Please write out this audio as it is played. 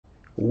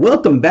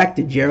Welcome back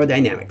to Gero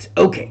Dynamics.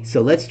 Okay,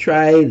 so let's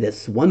try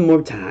this one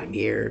more time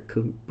here.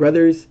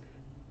 Brothers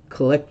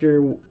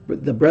Collector,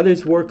 the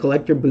Brothers War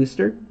Collector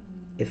Booster.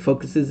 It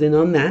focuses in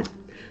on that.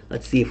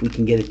 Let's see if we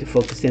can get it to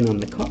focus in on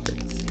the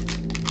cards.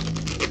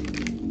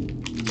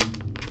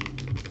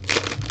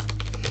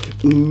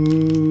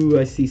 Ooh,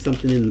 I see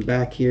something in the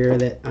back here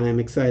that I'm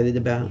excited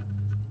about.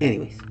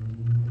 Anyways.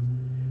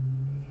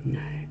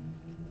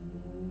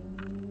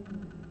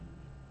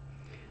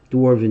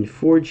 Dwarven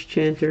Forge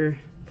Chanter.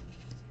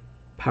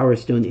 Power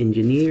Stone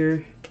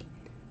Engineer,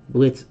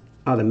 Blitz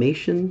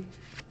Automation,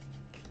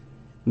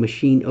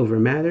 Machine Over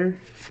Matter,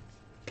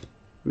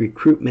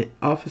 Recruitment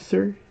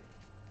Officer,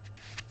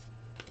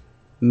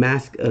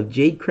 Mask of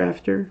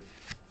Jadecrafter,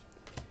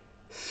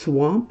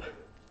 Swamp,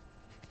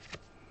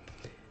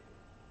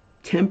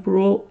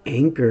 Temporal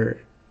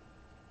Anchor,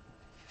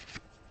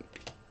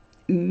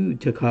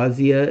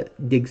 Takazia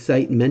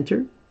Digsite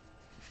Mentor,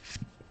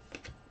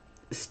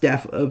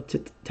 Staff of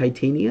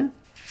Titania,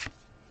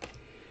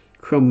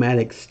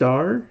 Chromatic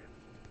Star,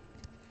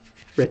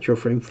 Retro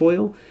Frame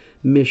Foil,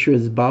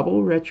 Mishra's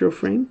Bauble Retro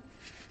Frame,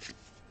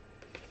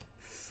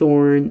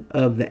 Thorn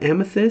of the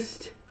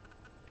Amethyst,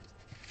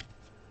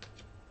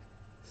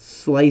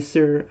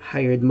 Slicer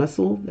Hired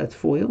Muscle, that's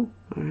foil.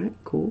 Alright,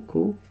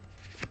 cool.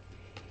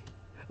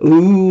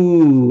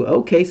 Ooh,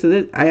 okay, so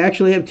that I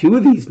actually have two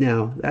of these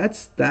now.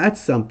 That's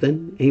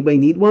something. Anybody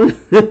need one?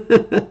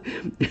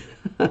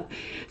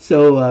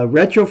 So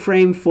Retro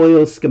Frame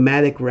Foil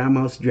Schematic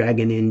Ramos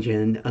Dragon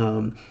Engine.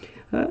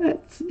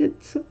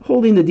 It's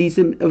holding a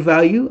decent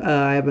value.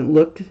 I haven't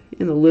looked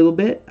in a little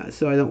bit,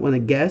 so I don't want to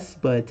guess,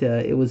 but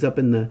it was up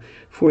in the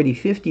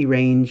 40-50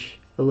 range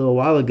a little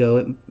while ago.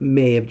 It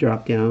may have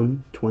dropped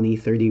down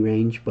 20-30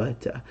 range,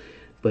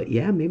 but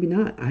yeah, maybe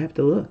not. I have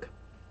to look.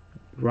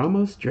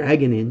 Ramos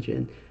Dragon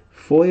Engine,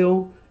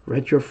 Foil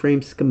Retro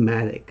Frame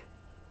Schematic.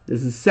 This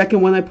is the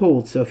second one I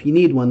pulled, so if you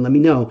need one, let me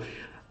know.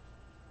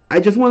 I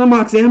just want a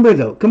Mox Amber,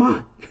 though. Come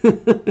on.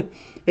 Hey,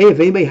 if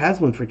anybody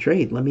has one for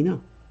trade, let me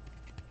know.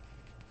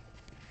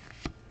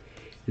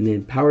 And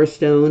then Power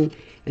Stone.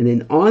 And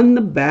then on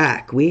the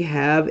back, we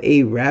have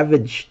a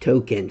Ravage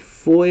token.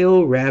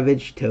 Foil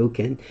Ravage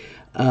token.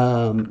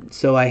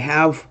 So I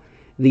have...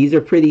 These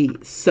are pretty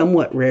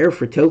somewhat rare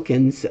for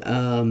tokens.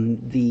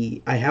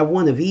 I have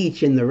one of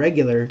each in the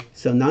regular,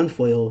 so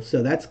non-foil.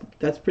 So that's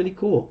pretty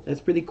cool.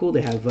 That's pretty cool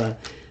to have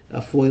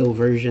a foil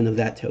version of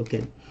that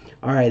token.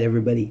 All right,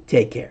 everybody,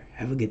 take care.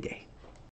 Have a good day.